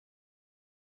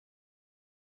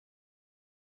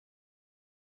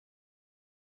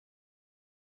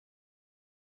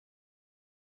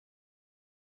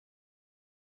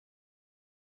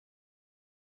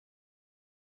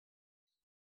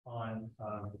on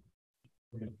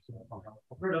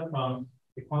Alberta from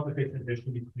the quantification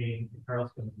addition between the chiral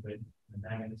spin liquid and the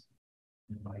magnets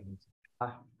and magnets.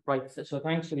 Right. So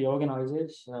thanks to the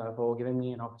organizers for giving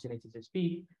me an opportunity to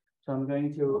speak. So I'm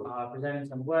going to present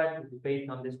some work which is based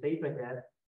on this paper here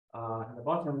at the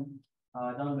bottom,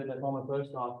 done with a former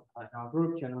postdoc at our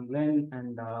group, Chern-Simons,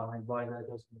 and my advisor,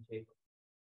 Joseph.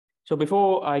 So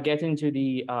before I get into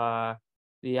the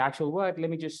actual work, let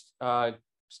me just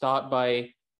start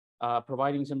by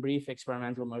providing some brief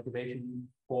experimental motivation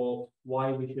for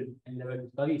why we should endeavor to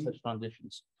study such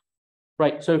transitions.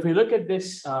 Right, so if we look at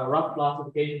this rough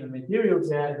classification of materials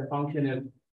here as a function of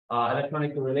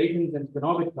electronic correlations and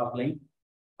spin-orbit coupling.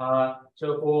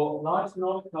 So for large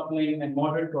spin-orbit coupling and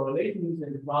moderate correlations,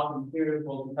 there's a class of materials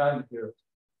called Kitaev materials.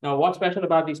 Now, what's special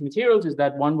about these materials is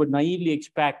that one would naively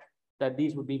expect that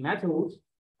these would be metals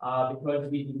because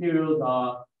these materials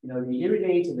are, the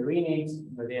iridates and the renates,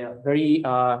 they are very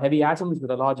heavy atoms with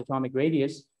a large atomic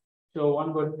radius. So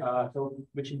one would,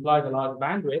 which implies a large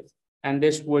bandwidth. And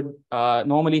this would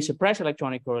normally suppress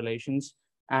electronic correlations,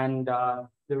 and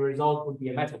the result would be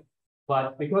a metal.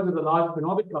 But because of the large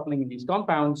spin-orbit coupling in these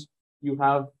compounds, you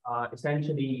have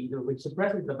essentially, which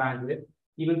suppresses the bandwidth.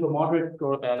 Even for moderate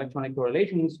electronic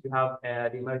correlations, you have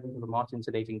the emergence of a Mott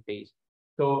insulating phase.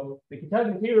 So the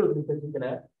Kitaev materials in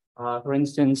particular, for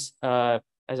instance,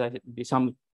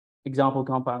 some example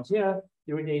compounds here,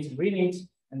 iridates and renates,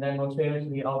 and then most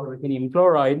famously alpha-ruthenium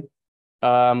chloride,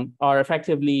 are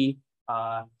effectively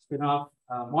spin-off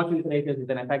Mott insulators with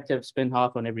an effective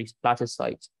spin-half on every lattice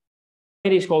site.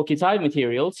 It is called Kitaev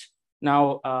materials.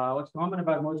 Now, what's common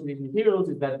about most of these materials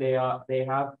is that they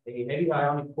have a heavy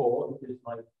ionic core, which is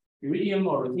like iridium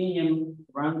or ruthenium,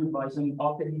 surrounded by some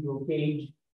octahedral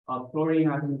cage of fluorine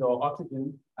atoms or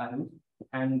oxygen atoms.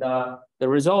 And the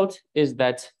result is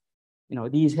that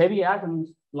these heavy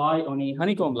atoms lie on a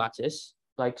honeycomb lattice,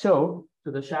 like so.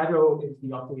 So the shadow is the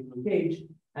octahedral cage.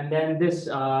 And then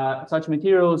such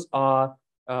materials are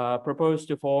proposed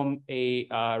to form a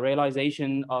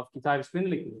realization of Kitaev spin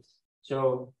liquids.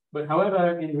 But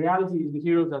however, in reality, these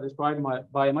materials are described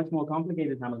by a much more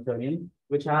complicated Hamiltonian,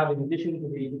 which have, in addition to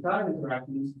the Kitaev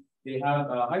interactions, they have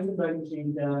Heisenberg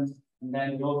machine terms, and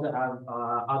then we also have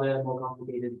other more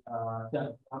complicated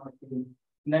terms.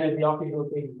 And then if the octahedral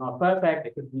cage is not perfect,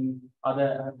 it could be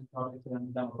other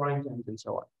terms, prime terms, and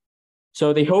so on.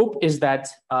 So the hope is that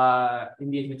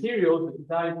in these materials, the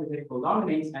Kitaev physical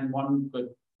dominates, and one could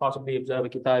possibly observe a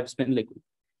Kitaev spin liquid.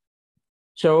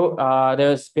 So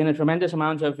there's been a tremendous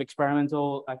amount of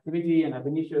experimental activity and ab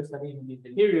initio studies in these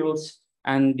materials,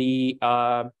 and the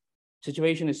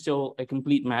situation is still a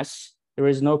complete mess. There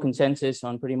is no consensus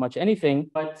on pretty much anything,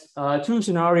 but two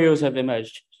scenarios have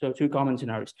emerged. So two common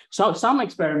scenarios. So some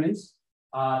experiments,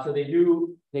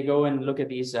 they go and look at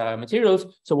these materials.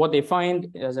 So what they find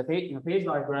as a phase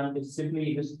diagram is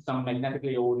simply just some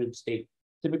magnetically ordered state,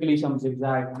 typically some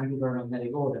zigzag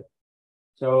antiferromagnetic order.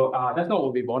 So that's not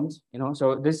what we want,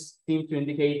 So this seems to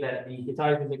indicate that the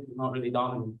Kitaev physics is not really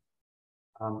dominant.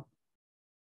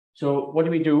 So what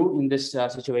do we do in this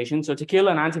situation? So to kill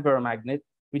an antiferromagnet,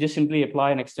 we just simply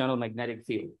apply an external magnetic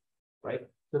field, right?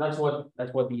 So that's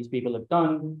what these people have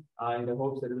done in the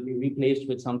hopes that it will be replaced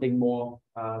with something more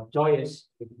joyous.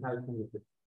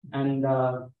 And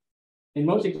in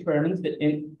most experiments,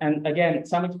 and again,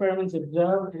 some experiments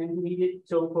observe an intermediate.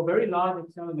 So for very large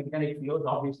external magnetic fields,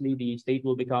 obviously the state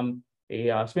will become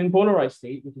a spin polarized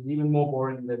state, which is even more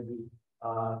boring than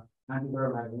the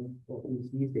antiferromagnet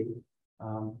these days.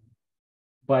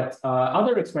 But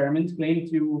other experiments claim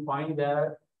to find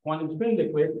the quantum spin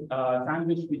liquid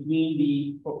sandwiched between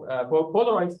the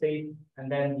polarized state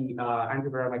and then the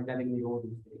antiferromagnetically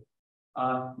ordered state.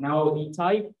 Now, the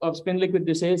type of spin liquid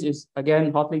this is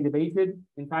again hotly debated.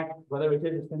 In fact, whether it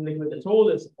is a spin liquid at all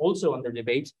is also under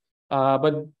debate.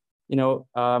 But there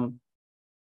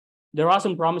are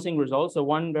some promising results. So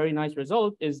one very nice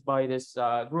result is by this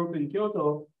group in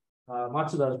Kyoto,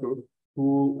 Matsuda's group,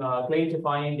 who claim to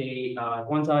find a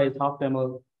quantized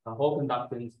half-thermal Hall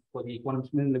conductance for the quantum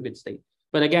spin liquid state.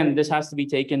 But again, this has to be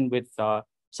taken with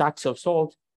sacks of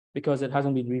salt because it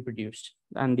hasn't been reproduced.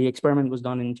 And the experiment was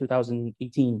done in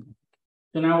 2018.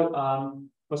 So now,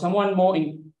 for someone more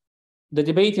the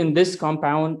debate in this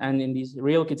compound and in these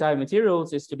real Kitaev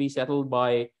materials is to be settled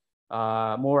by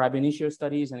more ab initio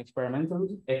studies and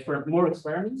more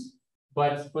experiments.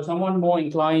 But for someone more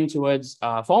inclined towards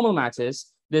formal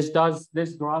matters, this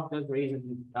diagram does raise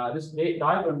an interesting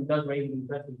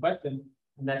question,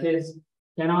 and that is,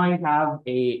 how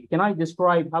can I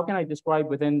describe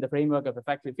within the framework of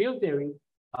effective field theory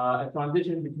a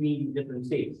transition between different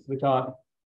states, which are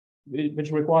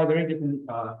which require very different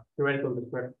theoretical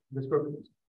descriptions.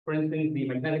 For instance, the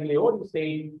magnetically ordered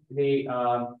state,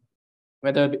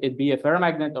 whether it be a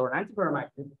ferromagnet or an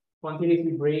antiferromagnet,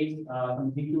 spontaneously breaks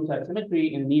some D2 type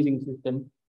symmetry in an Ising system.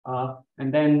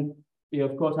 And then we,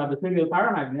 of course, have the trivial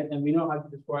paramagnet, and we know how to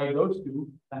describe those two,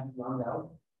 thanks to Landau.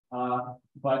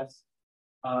 But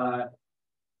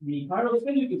the chiral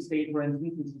spin liquid state, for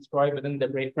instance, is described within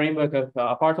the framework of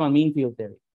Parton mean field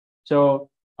theory. So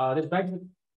this begs,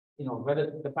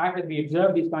 whether the fact that we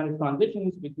observe these kind of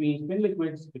transitions between spin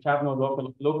liquids, which have no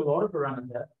local order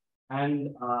parameter,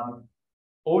 and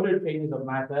ordered phases of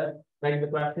matter, begs the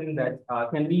question that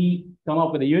can we come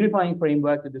up with a unifying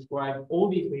framework to describe all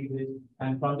these phases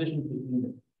and transitions between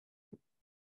them?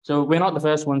 So we're not the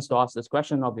first ones to ask this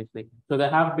question, obviously. So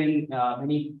there have been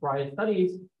many prior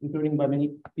studies, including by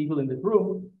many people in this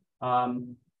room.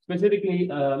 Specifically,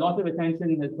 a lot of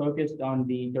attention has focused on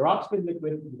the Dirac spin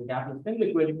liquid, the gapless spin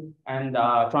liquid, and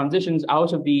transitions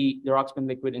out of the Dirac spin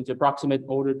liquid into approximate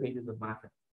ordered phases of matter.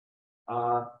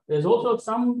 There's also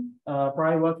some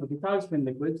prior work with Kitaev spin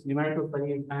liquids, numerical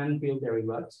studies, and field theory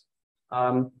works.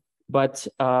 But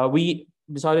we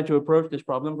decided to approach this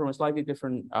problem from a slightly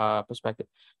different perspective.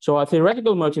 So our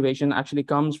theoretical motivation actually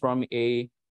comes from a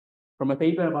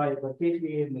paper by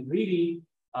Kitaev and Magridi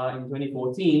in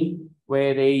 2014,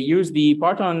 where they used the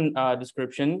Parton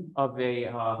description of a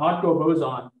hardcore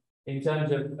boson in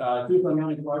terms of two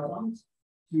fermionic partons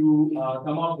to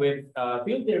come up with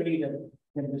field theory that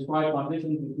can describe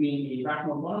transitions between a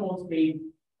fractional monomole state,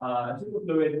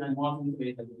 superfluid, and Monson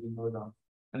state as a boson.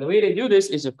 And the way they do this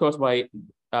is, of course, by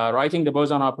writing the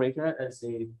boson operator as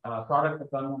a product of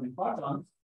fermionic partons,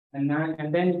 and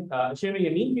then assuming a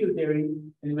mean field theory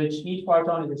in which each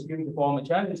parton is assumed to form a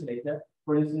Chern insulator.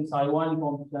 For instance, psi1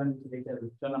 forms a Chern insulator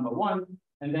with Chern number 1,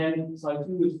 and then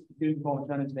psi2 is assumed to form a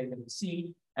Chern insulator with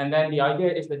C. And then the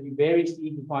idea is that you vary C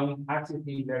to find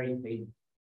axis-free varying phases.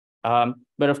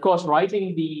 But of course,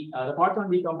 writing the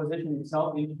parton decomposition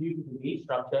itself introduces the gauge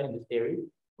structure in this theory,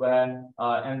 where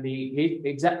and the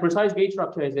precise gauge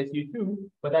structure is SU2,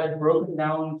 but that is broken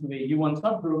down to a U1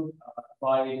 subgroup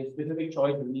by a specific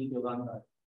choice of mean field answer.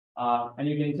 And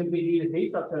you can simply read the gauge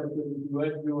structure because if you were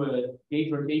to do a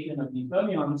gauge rotation of these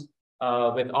fermions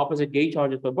with opposite gauge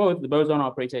charges for both, the boson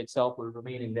operator itself will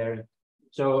remain invariant.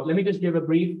 So let me just give a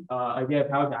brief idea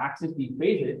of how to access these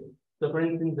phases. So for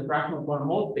instance, the fractional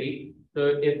monomole state. So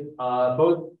if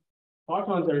both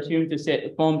partons are assumed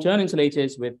to form Chern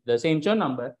insulators with the same Chern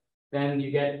number, then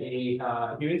you get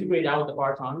if you integrate out the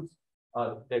partons,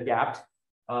 the gaps,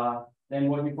 then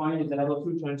what we find is a level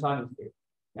 2 Chern-Simons state.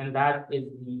 And that is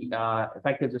the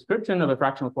effective description of a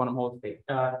fractional quantum Hall state.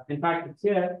 In fact, it's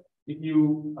here. If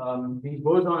you these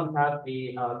bosons have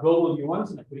a global U1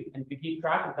 symmetry, and if you keep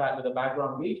track of that with a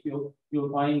background gauge field, you'll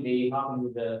find they happen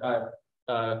with the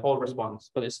Hall response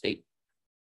for this state.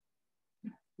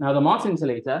 Now, the Mott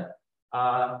insulator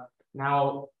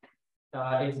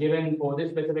is given for this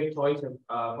specific choice of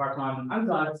parton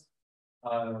ansatz,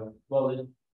 well,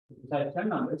 besides 10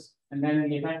 numbers, and then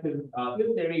the effective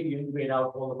field theory, if you integrate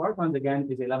out all the partons again,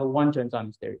 is a level 1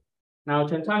 Chern-Simons theory. Now,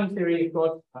 Chern-Simons theory, of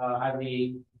course, has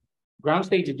a ground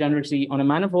state degeneracy on a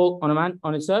manifold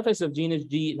on a surface of genus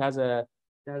G. It has a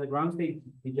ground state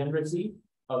degeneracy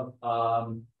of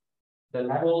the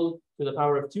level to the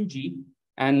power of 2G,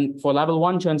 and for level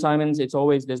 1 Chern-Simons,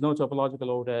 there's no topological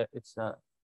order. It's so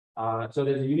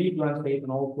there's a unique ground state on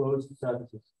all closed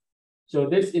surfaces. So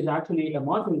this is actually a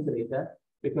Mott insulator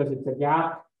because it's a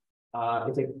gap.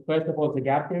 First of all, it's a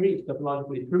gap theory. It's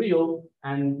topologically trivial,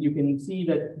 and you can see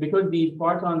that because these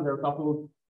partons are coupled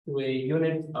to a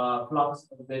unit flux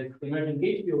of the emergent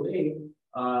gauge field A,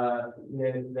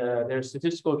 there's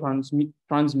statistical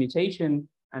transmutation,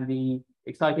 and the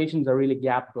excitations are really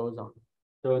gap bosons.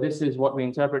 So this is what we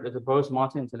interpret as a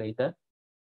Bose-Mott insulator.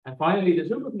 And finally, the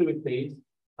superfluid phase,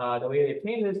 the way they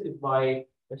obtain this is by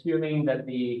assuming that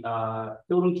the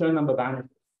total Chern number vanishes.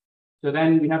 So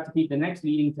then we have to keep the next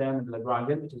leading term in the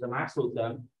Lagrangian, which is a Maxwell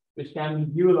term, which can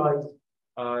be dualized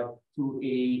to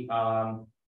a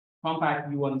compact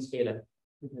U1 scalar,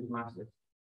 which is massless.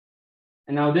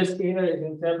 And now this scalar is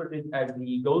interpreted as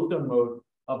the Goldstone mode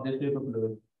of this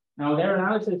superfluid. Now their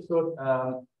analysis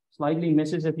slightly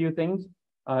misses a few things.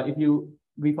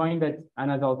 We find that,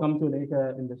 and as I'll come to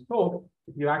later in this talk,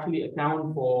 if you actually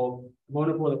account for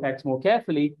monopole effects more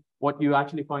carefully, what you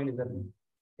actually find is that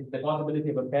it's the possibility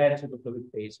of a paired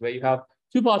superfluid phase where you have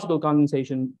two particle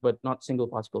condensation, but not single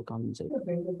particle condensation.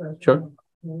 Okay, sure.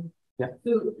 Yeah.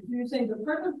 So you're saying the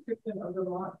present description of the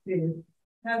Mott phase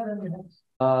has an index?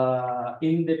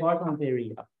 In the parton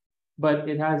theory, but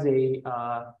it has a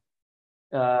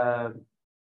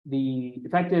the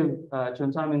effective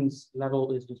Chern-Simons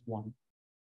level is just 1.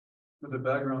 So the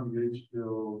background gauge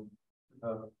field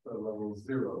level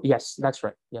 0. Yes, that's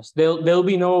right. Yes, there'll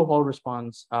be no Hall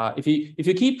response. If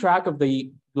you keep track of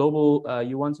the global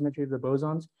U1 symmetry of the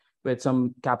bosons with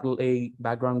some capital A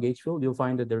background gauge field, you'll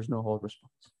find that there's no Hall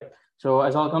response. So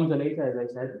as I'll come to later, as I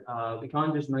said, we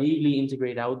can't just naively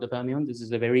integrate out the fermions. This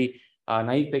is a very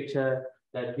naive picture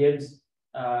that gives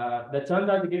that turns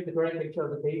out to give the correct picture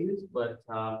of the phases, but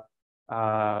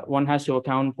one has to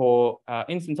account for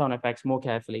instanton effects more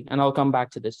carefully, and I'll come back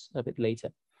to this a bit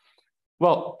later.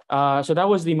 Well, so that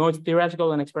was the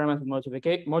theoretical and experimental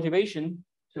motivation.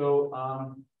 So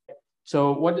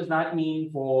what does that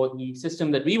mean for the system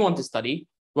that we want to study?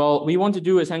 Well, we want to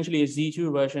do essentially a Z2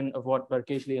 version of what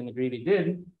Berkeshli and Greeley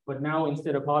did, but now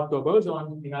instead of hardcore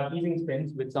bosons, we have Ising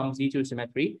spins with some Z2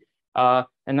 symmetry. And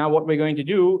now what we're going to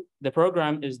do, the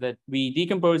program is that we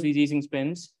decompose these Ising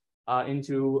spins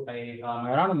into a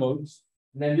Majorana modes,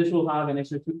 and then this will have an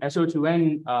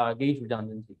SO2N gauge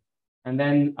redundancy. And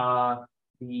then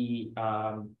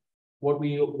what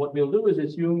we'll do is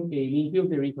assume a mean field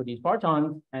theory for these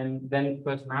partons, and then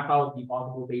first map out the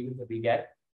possible phases that we get.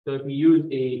 So if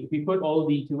we put all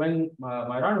the 2N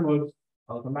Majorana modes,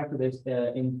 I'll come back to this,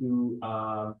 into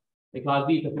a class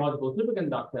B topological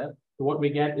superconductor. So what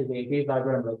we get is a phase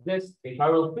diagram like this: a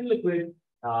chiral spin liquid,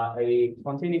 a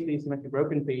spontaneously symmetric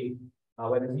broken phase,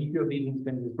 where the Z2 of the Ising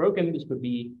spin is broken. This could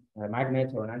be a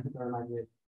magnet or an antiparamagnet,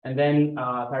 and then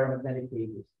paramagnetic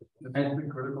phases. Is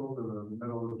multi-critical to the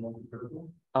middle of the multi-critical?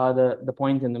 The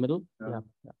point in the middle. Yeah.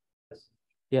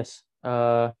 Yes.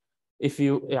 I'll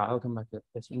come back to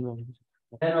this.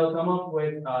 Then I'll come up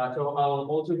with, so I'll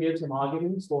also give some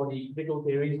arguments for the critical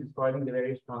theories describing the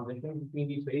various transitions between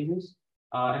these phases.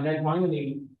 And then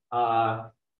finally,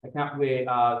 to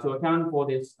account for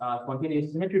this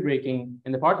spontaneous symmetry breaking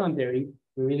in the parton theory,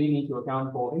 we really need to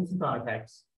account for instanton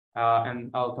effects.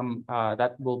 And I'll come,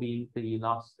 that will be the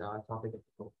last topic of the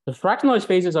talk. The fractionalized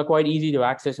phases are quite easy to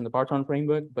access in the parton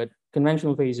framework, but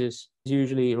conventional phases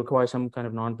usually require some kind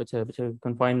of non-perturbative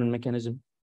confinement mechanism.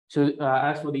 So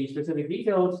as for the specific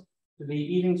details,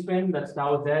 the Ising spin, that's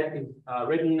tau Z, is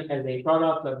written as a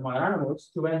product of Majorana modes,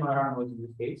 2N Majorana modes in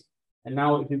this case. And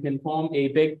now if you can form a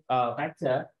big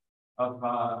vector of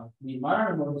the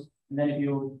Majorana modes, and then if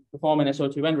you perform an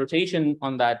SO2N rotation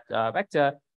on that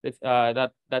vector,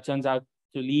 that turns out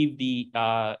to leave the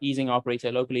Ising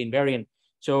operator locally invariant.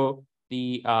 So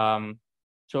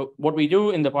so what we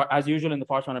do as usual in the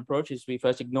parton approach is we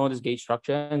first ignore this gauge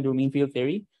structure and do mean field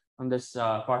theory on this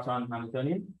parton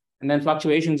Hamiltonian, and then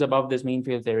fluctuations above this mean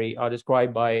field theory are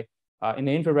described by in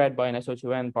the infrared by an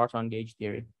SO2N parton gauge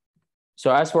theory.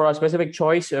 So as for our specific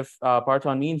choice of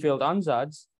parton mean field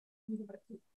ansatz,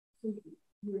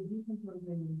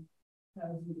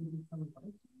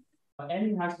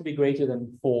 N has to be greater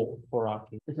than 4 for our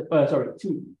case. Sorry,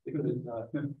 2. Because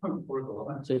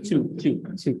so 2,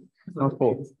 not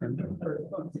 4.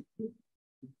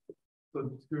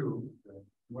 So 2.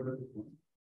 What is this one?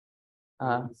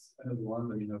 And one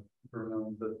that you have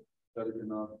pronouns that it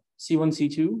cannot. C1,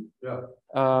 C2. Yeah.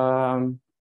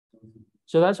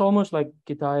 So that's almost like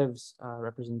Kitaev's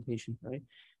representation, right?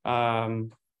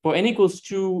 For n equals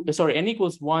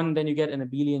 1, then you get an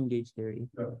Abelian gauge theory.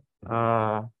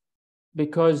 Yeah.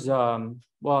 Because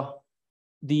well,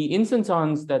 the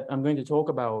instantons that I'm going to talk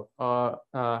about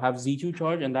have Z2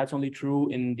 charge, and that's only true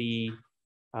in the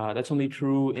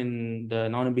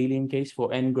non-Abelian case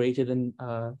for n greater than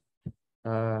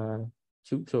 2.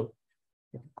 So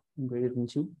yeah, n greater than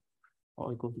 2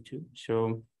 or equal to 2.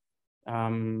 So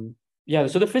yeah,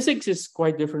 so the physics is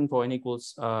quite different for n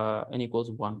equals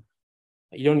 1.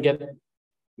 You don't get,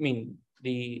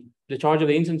 the charge of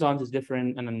the instantons is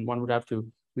different, and then one would have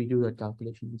to redo that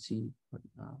calculation and see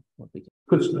what we get.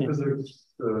 Is the physics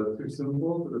too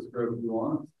simple to describe what you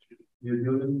want? The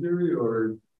Euclidean theory,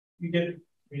 or you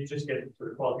just get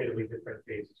sort of qualitatively different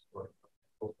phases for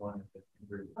both one and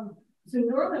three. So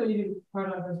normally when you do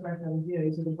parton perspective,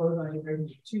 you sort of boson you bring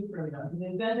 2 fermions. And the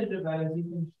advantage of that is you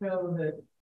can show that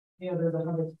there's a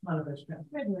ton of this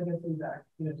transmission that gets feedback,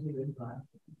 to the design.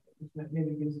 That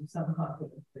maybe gives you some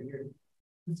confidence that you're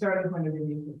the starting point of your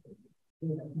music.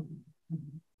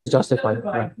 Justified,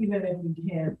 right. Even if you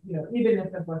can't, even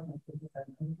if the question is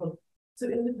so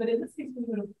but in this case, when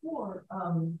you go to 4,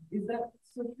 is that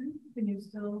so true? Can you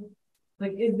still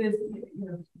is this,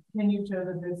 can you show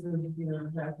that this is,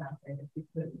 that happening if you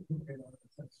could compare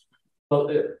Well,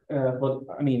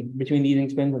 between the Ising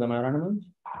spins and the Majorana modes?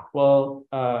 Well,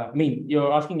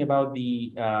 you're asking about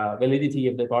the validity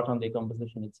of the parton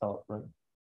decomposition itself, right?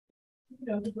 you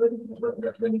know,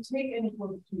 when you take n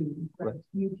equals 2, right,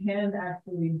 you can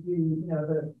actually do, you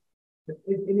know, it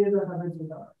is a Hubbard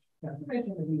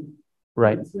transformation that you,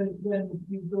 right. When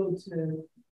you go to,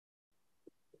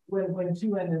 when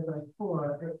 2n is like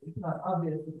 4, it's not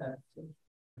obvious that that's.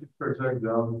 Project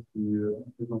down the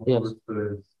Yes.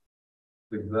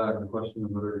 The exact question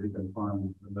of whether you can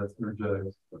find, and that's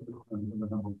energetics, and the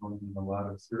number going in the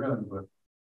lattice you're in, but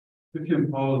if you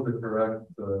impose the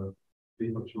correct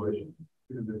fluctuation,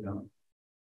 you can do it down.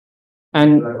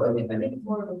 And I think it's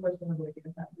more of a question of like,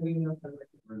 we know that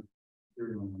like,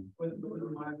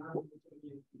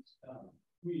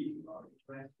 we are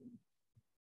interested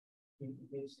in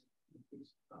this.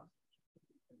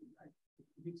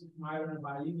 If it's Majorana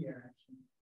bilinear action,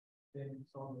 then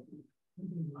it's all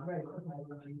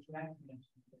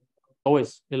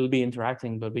always it'll be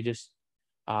interacting, but we just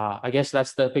I guess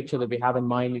that's the picture that we have in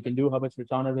mind. You can do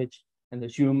Hubbard-Svirtanovich and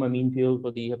assume a mean field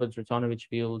for the Hubbard-Svirtanovich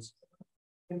fields.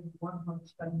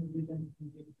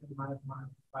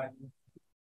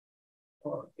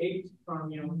 Or 8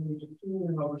 from, you know, 2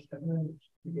 and Hubbard-Svirtanovich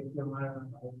to get your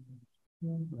Majorana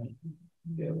bilinear.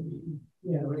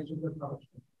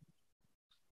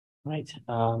 Right.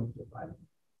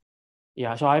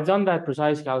 Yeah, so I've done that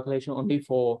precise calculation only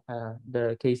for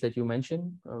the case that you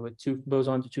mentioned, with 2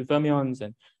 boson to 2 fermions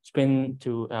and spin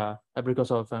to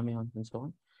Abrikosov fermions and so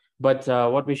on. But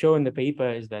what we show in the paper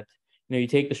is that, you know, you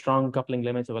take the strong coupling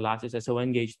limits of a lattice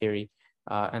SON gauge theory,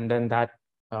 and then that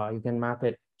you can map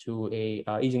it to a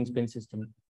Ising spin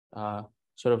system,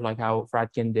 sort of like how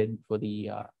Fradkin did for the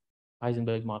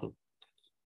Heisenberg model,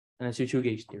 and a SU2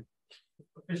 gauge theory.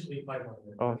 Officially 500.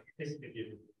 Oh.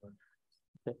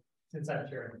 Since I'm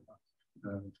sharing.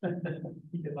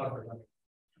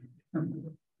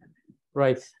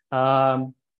 Right.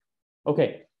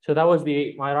 Okay. So that was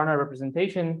the Majorana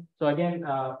representation. So again,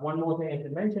 one more thing I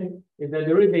should mention is that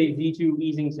there is a Z2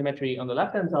 Ising symmetry on the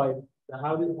left-hand side. So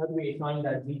how do we assign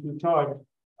that Z2 charge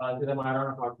to the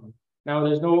Majorana partner? Now,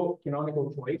 there's no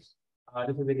canonical choice.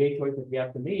 This is a gate choice that we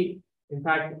have to make. In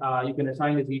fact, you can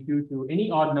assign the Z2 to any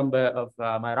odd number of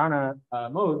Majorana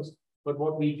modes. But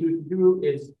what we choose to do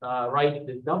is write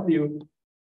this W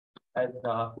as,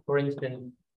 for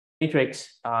instance,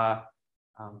 matrix.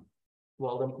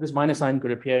 Well, this minus sign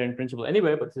could appear in principle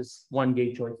anywhere, but this is one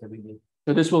gate choice that we did.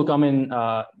 So this will come in.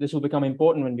 This will become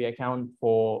important when we account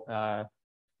for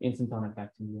instanton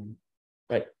effects in the end.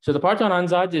 Right. So the parton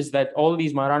ansatz is that all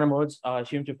these Majorana modes are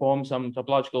assumed to form some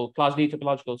topological class D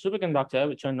topological superconductor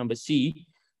with Chern number C.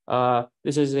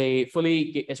 This is a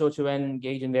fully SO2N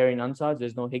gauge invariant ansatz.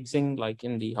 There's no Higgsing like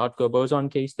in the hardcore boson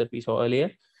case that we saw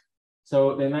earlier.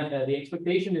 So then the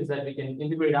expectation is that we can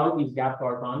integrate out these gap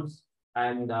partons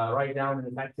and write down an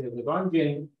effective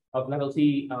Lagrangian of level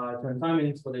C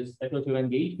Chern-Simons for this SO2N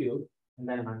gauge field, and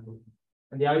then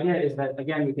and the idea is that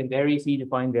again we can vary C to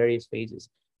find various phases.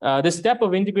 This step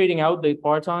of integrating out the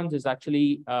partons is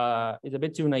actually is a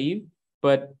bit too naive,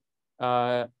 but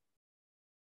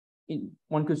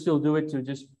one could still do it to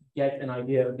just get an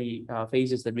idea of the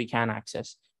phases that we can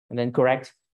access and then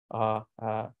correct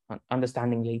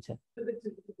understanding later. So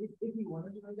if you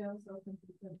wanted to write down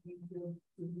self-consistent field,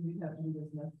 we'd have to do this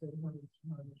nested.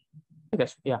 I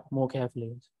guess, yeah, more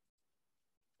carefully.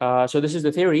 So this is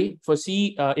the theory. For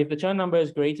C, if the Chern number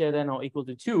is greater than or equal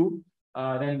to 2,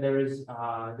 then there is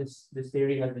this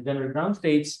theory has degenerate ground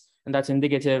states, and that's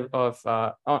indicative of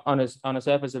on a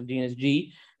surface of genus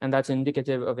G, and that's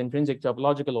indicative of intrinsic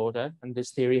topological order. And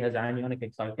this theory has anionic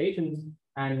excitations,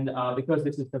 and because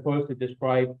this is supposed to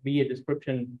be a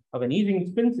description of an Ising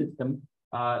spin system,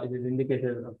 it is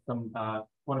indicative of some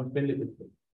quantum spin liquidity.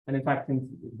 And in fact, since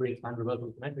it breaks down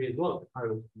reversible symmetry as well.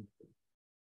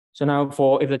 So now,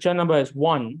 if the Chern number is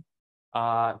 1.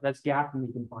 That's gap and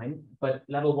we can find, but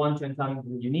level 1 Chern-Simons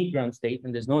is a unique ground state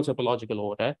and there's no topological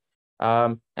order.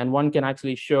 And one can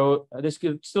actually show, this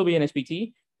could still be an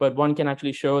SPT, but one can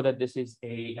actually show that this is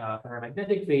a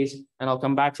paramagnetic phase, and I'll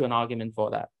come back to an argument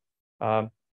for that.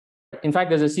 In fact,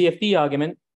 there's a CFT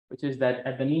argument, which is that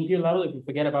at the mean field level, if you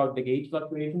forget about the gauge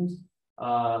fluctuations,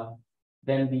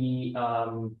 then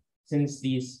since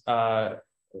these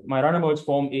Majorana modes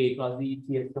form a class D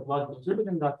TS topological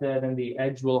superconductor, then the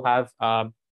edge will have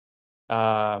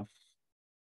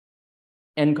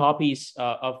n copies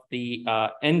of the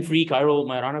n-free chiral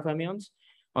Majorana fermions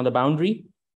on the boundary.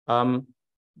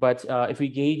 But if we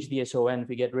gauge the SON, if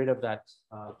we get rid of that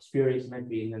spurious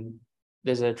symmetry, then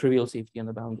there's a trivial safety on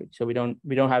the boundary. So we don't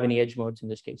have any edge modes in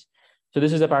this case. So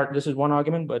this is one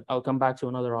argument, but I'll come back to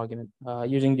another argument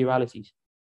using dualities.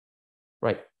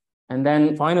 Right. And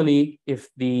then finally, if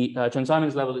the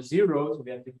Chern-Simons level is 0, so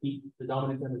we have to keep the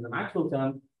dominant term as the Maxwell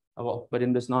term, but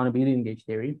in this non-Abelian gauge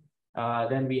theory,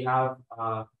 then we have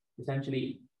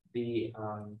essentially the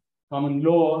common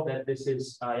law that this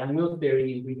is Yang-Mills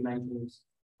theory in 3 dimensions,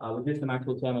 with just the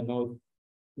Maxwell term and no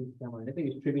term. I think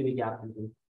it's trivially gapped.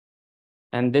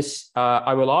 And this,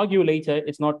 I will argue later,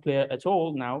 it's not clear at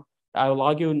all now. I will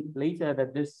argue later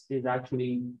that this is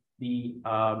actually the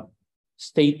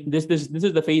state, this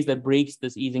is the phase that breaks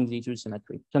this Ising-Z2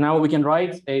 symmetry. So now we can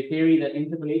write a theory that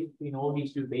interpolates between all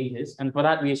these two phases. And for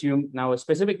that, we assume now a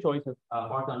specific choice of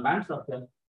parton band structure.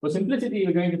 For simplicity,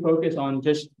 we're going to focus on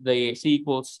just the C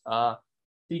equals 2,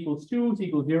 C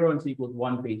equals 0, and C equals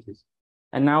 1 phases.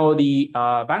 And now the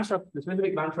band structure, the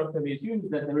specific band structure we assume is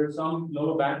that there is some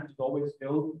lower band which is always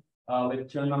filled with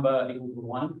Chern number equal to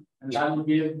 1. And that will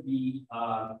give the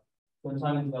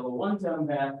Chern-Simons level 1 term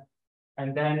there.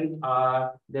 And then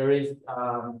there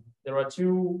are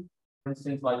two, for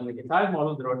instance, like in the Kitaev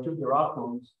model, there are two Dirac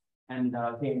cones and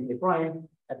K and K prime,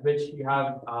 at which you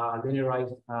have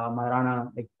linearized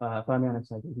Majorana fermion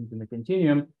excitations in the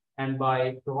continuum. And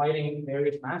by providing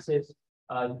various masses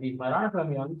to these Majorana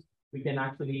fermions, we can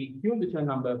actually tune the Chern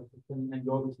number and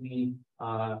go between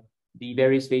the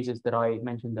various phases that I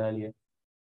mentioned earlier.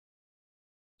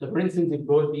 So for instance, if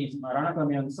both these Majorana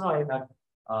fermions psi have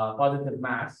positive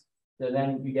mass, so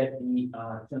then we get the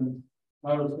Chern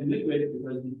model spin liquid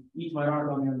because each Majorana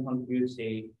fermion contributes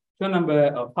a Chern number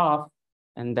of half,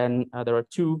 and then there are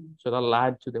 2, so that'll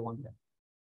add to the 1 there.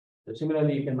 So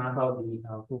similarly, you can map out the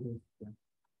full.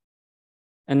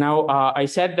 And now I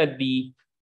said that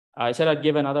I'd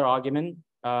give another argument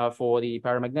for the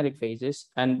paramagnetic phases,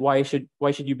 and why should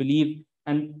you believe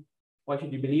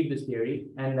this theory?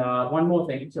 And one more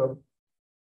thing. So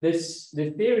this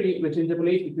theory, which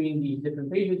interpolates between these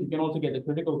different phases, you can also get the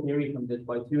critical theory from this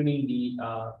by tuning the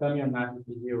fermion masses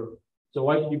to 0. So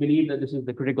why should you believe that this is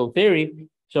the critical theory?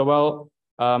 So well,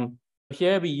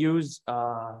 here we use,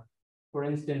 for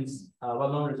instance,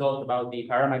 well-known results about the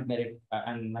paramagnetic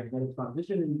and magnetic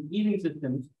transition in Ising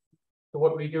systems. So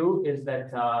what we do is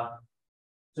that,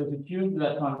 so to tune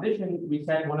that transition, we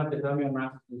set one of the fermion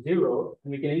masses to 0,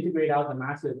 and we can integrate out the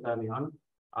massless fermion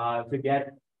to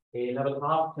get a level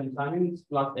half Chern-Simons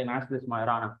plus a massless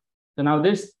Majorana. So now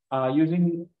this,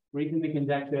 using recently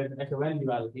conjectured SON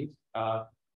dualities,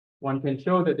 one can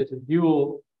show that this is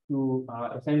dual to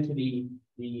essentially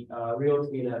the real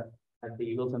scalar at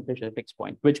the Wilson-Fisher fixed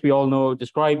point, which we all know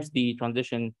describes the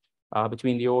transition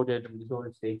between the ordered and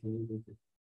disordered states in Ising systems.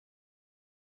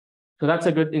 So that's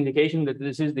a good indication that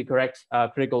this is the correct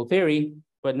critical theory.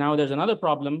 But now there's another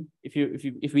problem.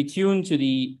 If we tune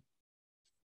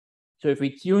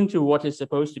to what is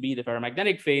supposed to be the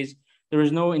ferromagnetic phase, there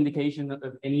is no indication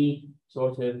of any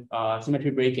sort of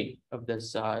symmetry breaking of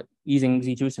this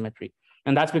Ising-Z2 symmetry.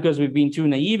 And that's because we've been too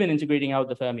naive in integrating out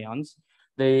the fermions.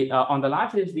 On the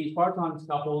lattice, these partons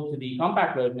couple to the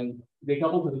compact version. They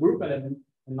couple to the group element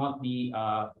and not the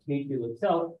gauge field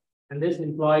itself. And this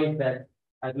implies that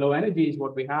at low energies,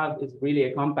 what we have is really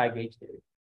a compact gauge theory.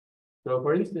 So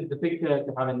for instance, the picture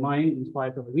to have in mind,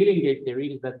 inspired from the Euclidean gauge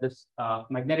theory, is that this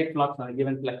magnetic flux on a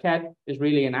given plaquette is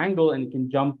really an angle and can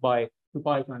jump by 2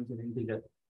 pi times an integer.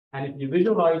 And if you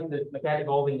visualize the plaquette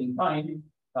evolving in time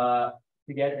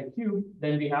to get a cube,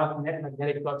 then we have net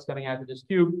magnetic flux coming out of this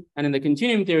cube. And in the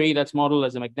continuum theory, that's modeled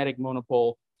as a magnetic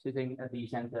monopole sitting at the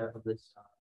center of this.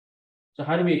 So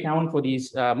how do we account for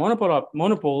these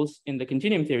monopoles in the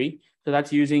continuum theory? So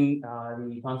that's using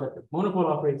the concept of monopole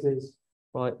operators.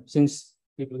 But since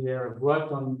people here have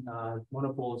worked on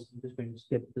monopoles, I'm just going to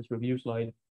skip this review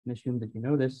slide and assume that you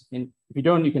know this. And if you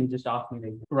don't, you can just ask me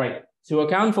later. Right. To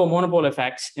account for monopole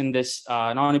effects in this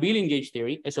non-Abelian gauge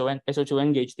theory,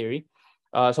 SO2N gauge theory.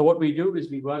 So what we do is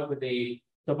we work with a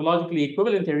topologically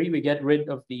equivalent theory. We get rid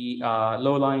of the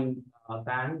low line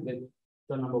band with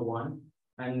Chern number 1.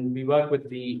 And we work with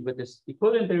this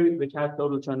equivalent theory, which has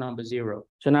total Chern number 0.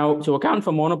 So now to account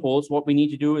for monopoles, what we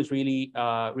need to do is really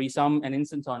resum an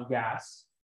instance on gas.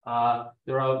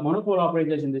 There are monopole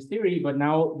operators in this theory, but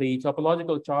now the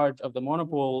topological charge of the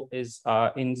monopole is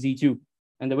in Z2.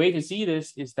 And the way to see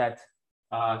this is that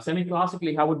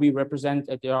semi-classically, how would we represent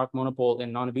a Dirac monopole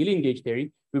in non-Abelian gauge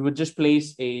theory? We would just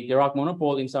place a Dirac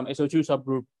monopole in some SO2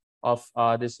 subgroup of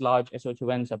this large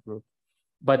SO2N subgroup.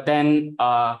 But then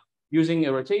using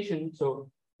a rotation, so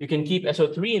you can keep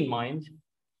SO3 in mind.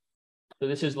 So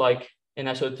this is like in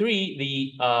SO3,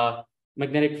 the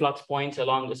magnetic flux points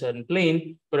along a certain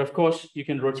plane, but of course you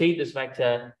can rotate this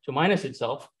vector to minus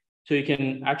itself. So you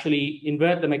can actually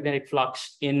invert the magnetic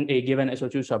flux in a given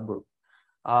SO2 subgroup.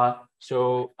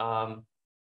 So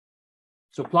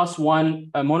plus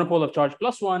 1, a monopole of charge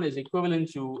plus 1 is equivalent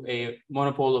to a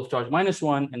monopole of charge minus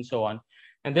 1, and so on.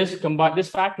 And this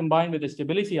fact combined with the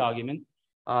stability argument,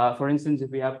 for instance, if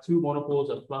we have two monopoles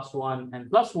of +1 and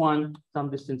 +1, some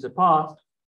distance apart,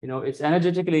 it's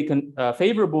energetically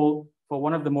favorable for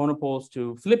one of the monopoles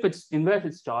to invert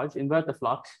its charge, invert the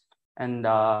flux, and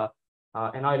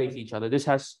annihilate each other. This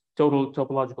has total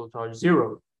topological charge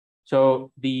 0.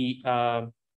 So the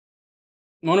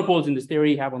monopoles in this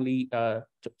theory have only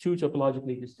two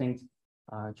topologically distinct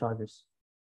charges.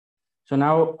 So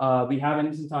now we have an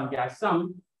instanton gas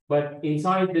sum, but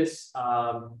inside this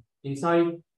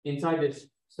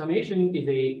summation is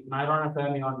a Majorana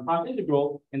fermion path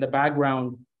integral in the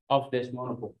background of this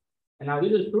monopole. And now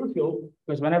this is crucial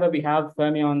because whenever we have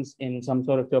fermions in some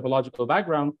sort of topological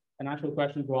background, the natural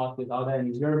question to ask is, are there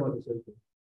any zero modes associated?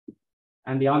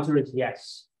 And the answer is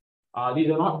yes. These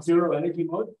are not zero energy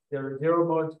modes. There are zero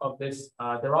modes of this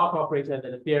Dirac operator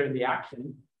that appear in the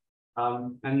action,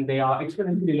 and they are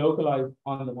exponentially localized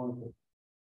on the monopole.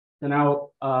 So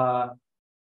now,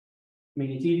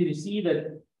 it's easy to see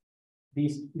that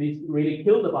these really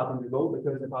kill the path integral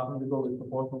because the path integral is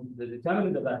proportional to the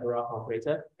determinant of that Dirac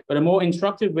operator. But a more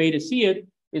instructive way to see it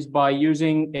is by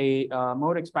using a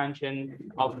mode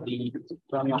expansion of the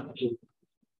fermion field.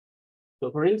 So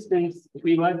for instance, if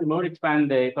we were to mode expand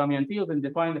the fermion field and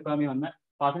define the fermion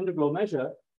path integral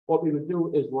measure, what we would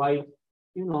do is write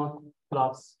U0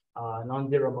 plus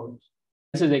non-zero modes.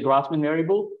 This is a Grassmann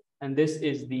variable, and this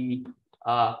is the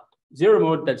zero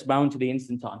mode that's bound to the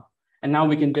instanton. And now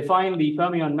we can define the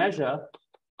fermion measure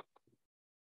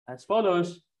as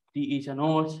follows: d eta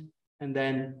naught, and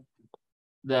then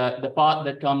the part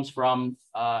that comes from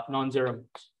non-zero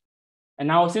modes. And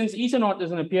now, since eta naught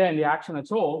doesn't appear in the action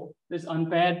at all, this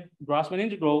unpaired Grassmann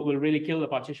integral will really kill the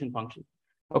partition function.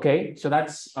 Okay, so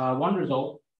that's one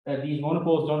result, that these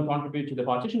monopoles don't contribute to the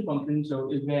partition function.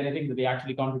 So is there anything that they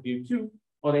actually contribute to,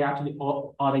 or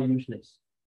are they useless?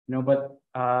 But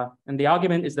and the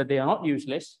argument is that they are not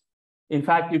useless. In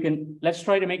fact, let's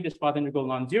try to make this path integral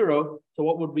non-zero. So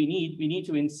what would we need? We need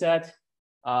to insert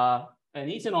an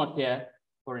eta naught here,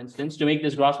 for instance, to make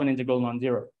this Grassmann integral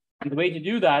non-zero. And the way to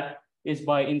do that is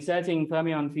by inserting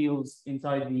fermion fields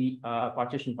inside the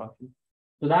partition function.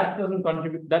 So that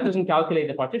doesn't calculate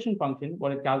the partition function.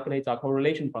 What it calculates are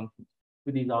correlation functions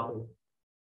with these operators.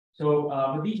 So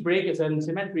but these break a certain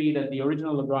symmetry that the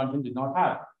original Lagrangian did not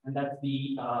have, and that's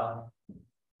the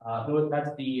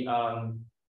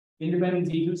independent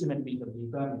Z2 symmetries of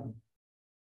the fermion.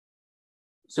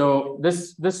 So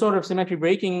this sort of symmetry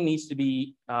breaking needs to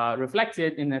be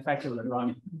reflected in the effective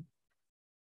Lagrangian.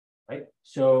 Right.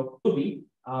 So,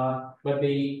 but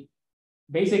the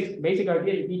basic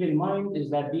idea to keep in mind is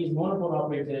that these monopole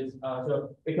operators.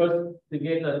 Because to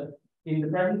get in the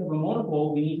presence of a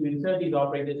monopole, we need to insert these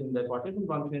operators in the partition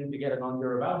function to get a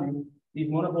non-zero value. These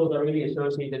monopoles are really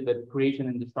associated with creation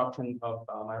and destruction of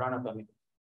Majorana fermions,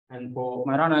 and for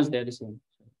Majoranas they're the same.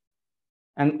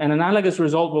 And an analogous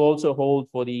result will also hold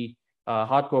for the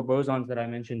hardcore bosons that I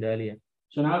mentioned earlier.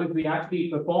 So now, if we actually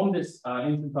perform this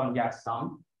instanton gas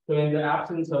sum. So in the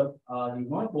absence of these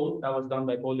monopoles, that was done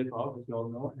by Poldikov, as you all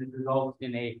know, it results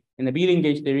in the Abelian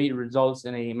gauge theory, it results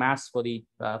in a mass for the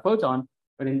photon.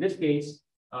 But in this case,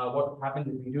 what happens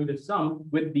if we do this sum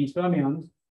with these fermions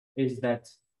is that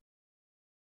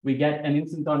we get an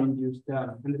instanton-induced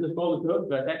term. And this is called the third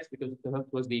vertex because Kitaev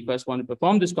was the first one to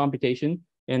perform this computation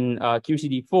in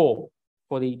QCD4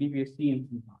 for the BPST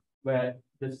instanton, where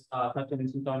this such an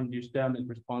instanton-induced term is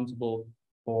responsible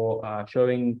for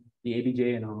showing the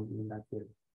ABJ anomaly in that theory.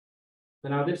 So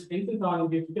now this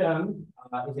instanton-induced term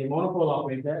is a monopole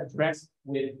operator expressed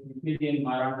with Euclidean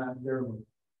Majorana zero mode.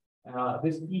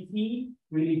 This PT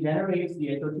really generates the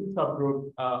SO2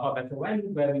 subgroup of SON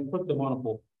where we put the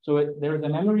monopole. So there is a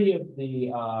memory of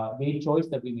the gauge choice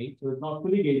that we made, so it's not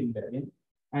fully gauge invariant.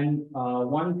 And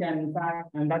one can, in fact,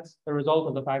 and that's the result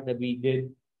of the fact that we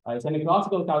did a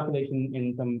semi-classical calculation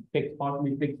in some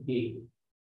partially fixed gauge.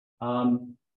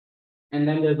 And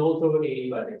then there's also a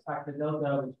vertex factor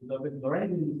delta, which is a bit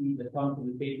Lorentz that comes from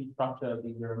the spatial structure of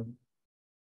these zeros.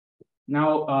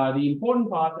 Now, the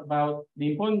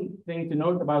important thing to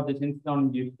note about this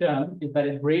instanton-induced term is that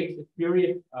it breaks a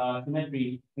spurious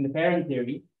symmetry in the parent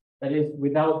theory, that is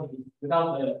without the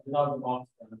box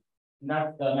term. And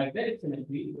that's the magnetic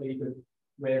symmetry,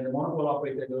 where the monopole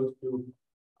operator goes to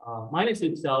minus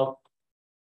itself.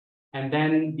 And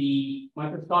then the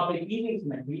microscopic Ising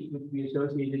symmetry, which we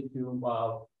associated to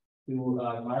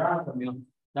Majorana fermion,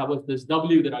 that was this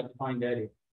W that I defined earlier.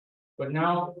 But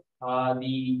now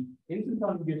the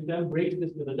instanton-induced term breaks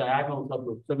this to the diagonal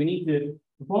subgroup. So we need to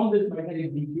perform this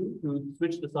magnetic DQ to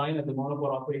switch the sign of the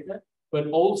monopole operator, but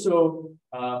also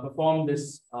perform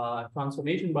this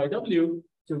transformation by W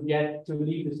to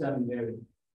leave the cell invariant.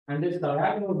 And this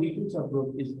diagonal V2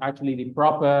 subgroup is actually the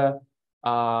proper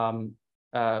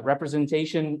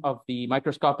representation of the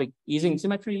microscopic Ising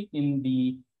symmetry in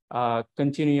the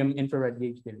continuum infrared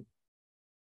gauge theory.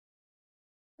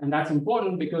 And that's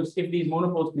important because if these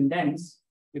monopoles condense,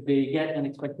 if they get an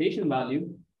expectation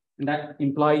value, and that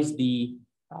implies the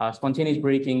spontaneous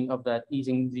breaking of that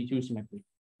Ising Z2 symmetry.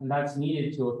 And that's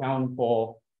needed to account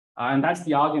for, and that's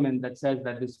the argument that says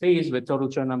that this phase with total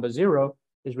Chern number 0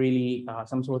 is really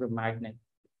some sort of magnet.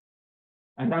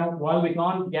 And now, while we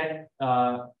can't get,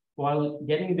 while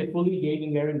getting the fully gauge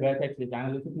invariant vertex is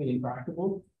analytically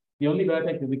impractical, the only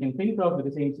vertex that we can think of with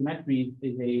the same symmetry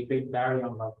is a big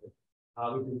baryon vertex,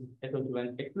 which is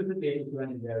explicitly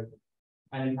SO2n invariant,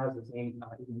 and it has the same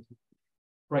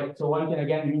right. So one can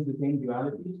again use the same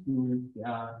dualities to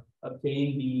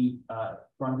obtain the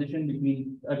transition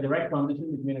between a direct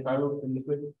transition between a chiral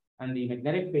liquid and the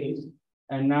magnetic phase.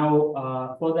 And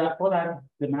now for that,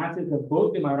 the masses of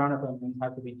both the Majorana permanents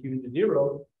have to be tuned to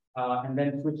 0 and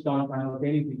then switched on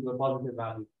simultaneously to a positive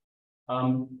value.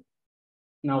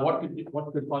 Now, what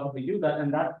could possibly do that?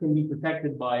 And that can be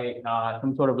protected by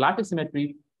some sort of lattice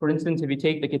symmetry. For instance, if you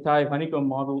take the Kitaev honeycomb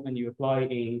model and you apply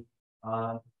a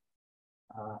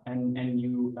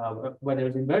where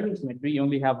there's emergent symmetry, you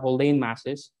only have Haldane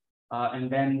masses, and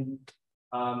then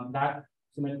that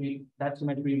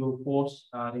symmetry will force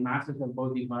the masses of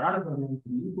both these Majorana permanents to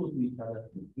be equal to each other,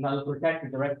 and that will protect the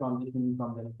direct transition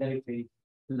from the magnetic phase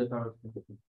to the chiral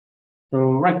symmetry. So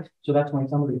right, so that's my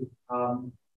summary.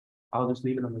 I'll just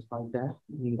leave it on the slide there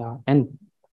and end.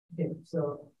 Okay,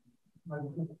 so I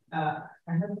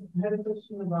had a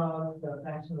question about the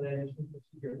fractionalization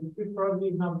procedure. It would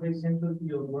probably not very central to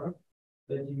your work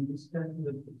that you discussed in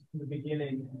the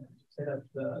beginning, set up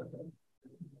the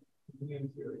continuum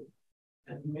theory.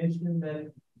 And you mentioned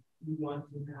that you want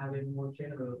to have a more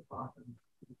general pattern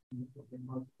in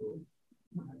multiple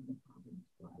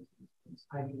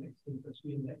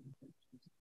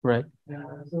right.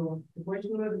 So the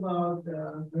question was about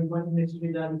what needs to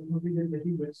be done to complete the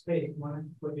Hilbert space, one to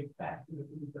put it back to the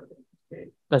Hilbert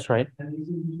space. That's right. And this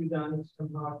is to be done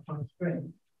somehow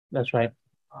constrained. That's right.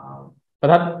 But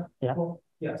that, yeah. Well,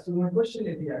 yeah. So my question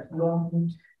is, the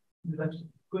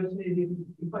question is,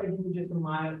 if I do just a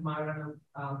Majorana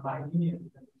bilinear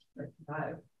with respect to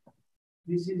type,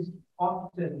 this is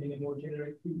often in a more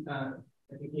generic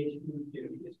application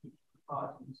theory, just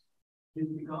parts. This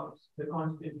becomes the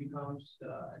constant becomes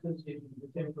associated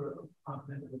with the temporal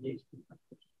component of the gauge.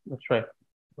 That's right.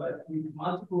 But with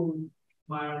multiple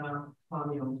Majorana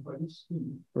fermions for each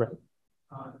scheme, right.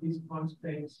 This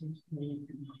constraint seems to me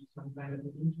to be some kind of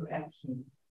an interaction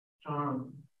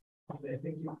term of the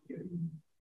effective theory,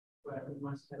 where we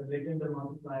must have a Legendre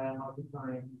multiplier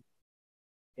multiplying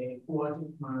a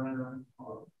quantique Majorana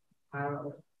or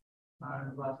chiral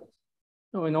Majorana process.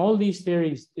 No, in all these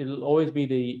theories, it'll always be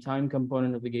the time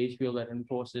component of the gauge field that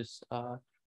enforces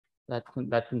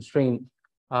that constraint.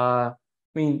 I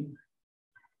mean,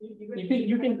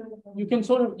 you can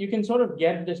sort of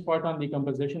get this part on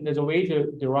decomposition. There's a way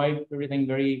to derive everything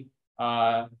very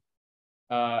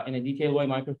in a detailed way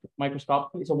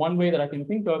microscopically. So one way that I can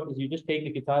think of is you just take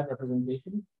the Kitaev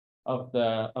representation of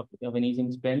an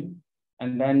Ising spin,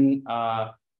 and then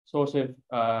sort of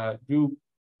do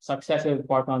successive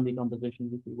parton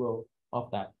decompositions, if you will,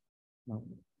 of that.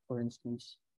 For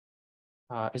instance,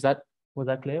 was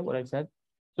that clear what I said?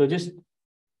 So just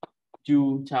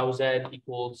do tau z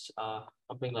equals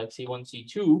something like C1,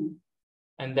 C2,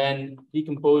 and then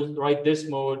decompose, write this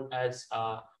mode as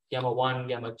gamma 1,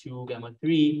 gamma 2, gamma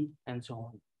 3, and so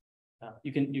on.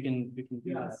 You can do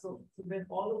that. So then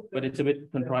all of but it's a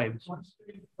bit contrived.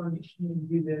 Conditioning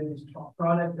given is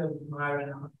product of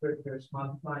Majorana vectors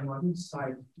multiplying on each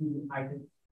side to items,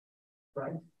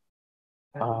 right?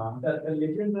 And the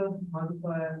Legendre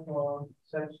multiplier for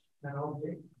such an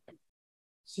object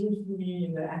seems to be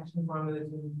in the action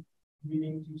formalism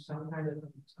leading to some kind of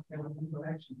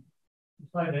interaction.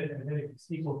 It's fine, and then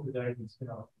it's equal to the item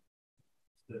spin-off.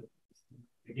 The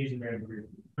gauge invariant group.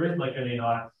 There is like an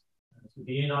A0. So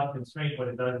the A0 constraint, what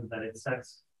it does is that it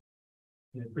sets,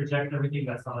 it projects everything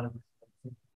that's on it.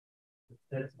 It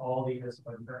sets all the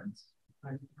visible currents.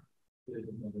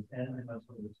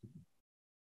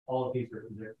 All of these are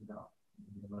projected out.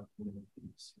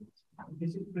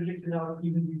 This is projected out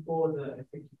even before the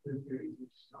effective theory,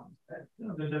 which sounds bad.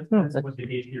 No, that's what the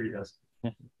gauge theory does.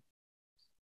 Yeah.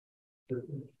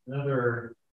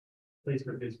 Another place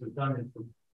where this was done is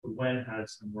when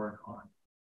has some work on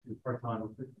the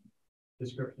parton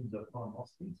descriptions of formal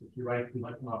states. If you write the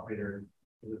Mott operator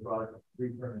as a product of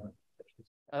 3 fermions,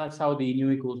 That's how the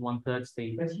nu equals 1/3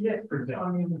 state. But yes, for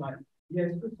Tommy,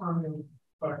 yes, for Tommy,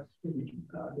 but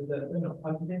the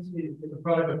occupancy is The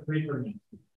product of three fermions.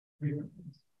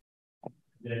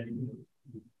 Then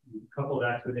you couple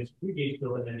that with this free gauge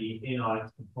field and then the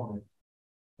anodic component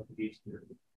of the gauge theory.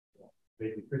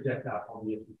 Basically project out all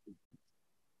the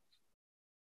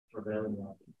prevailing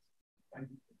objects.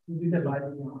 you do that by the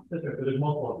That's right, but there's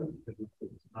multiple of them because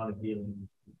it's not a dealing.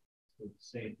 It's the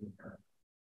same thing.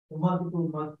 multiple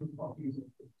copies.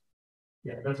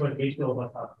 Yeah, that's what gauge field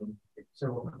must have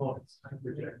several components. I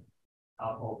project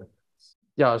out all of it.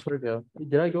 Yeah, it's pretty good.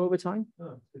 Did I go over time?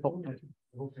 Okay,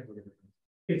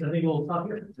 so I think we'll stop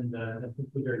here and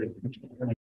conclude our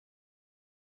day.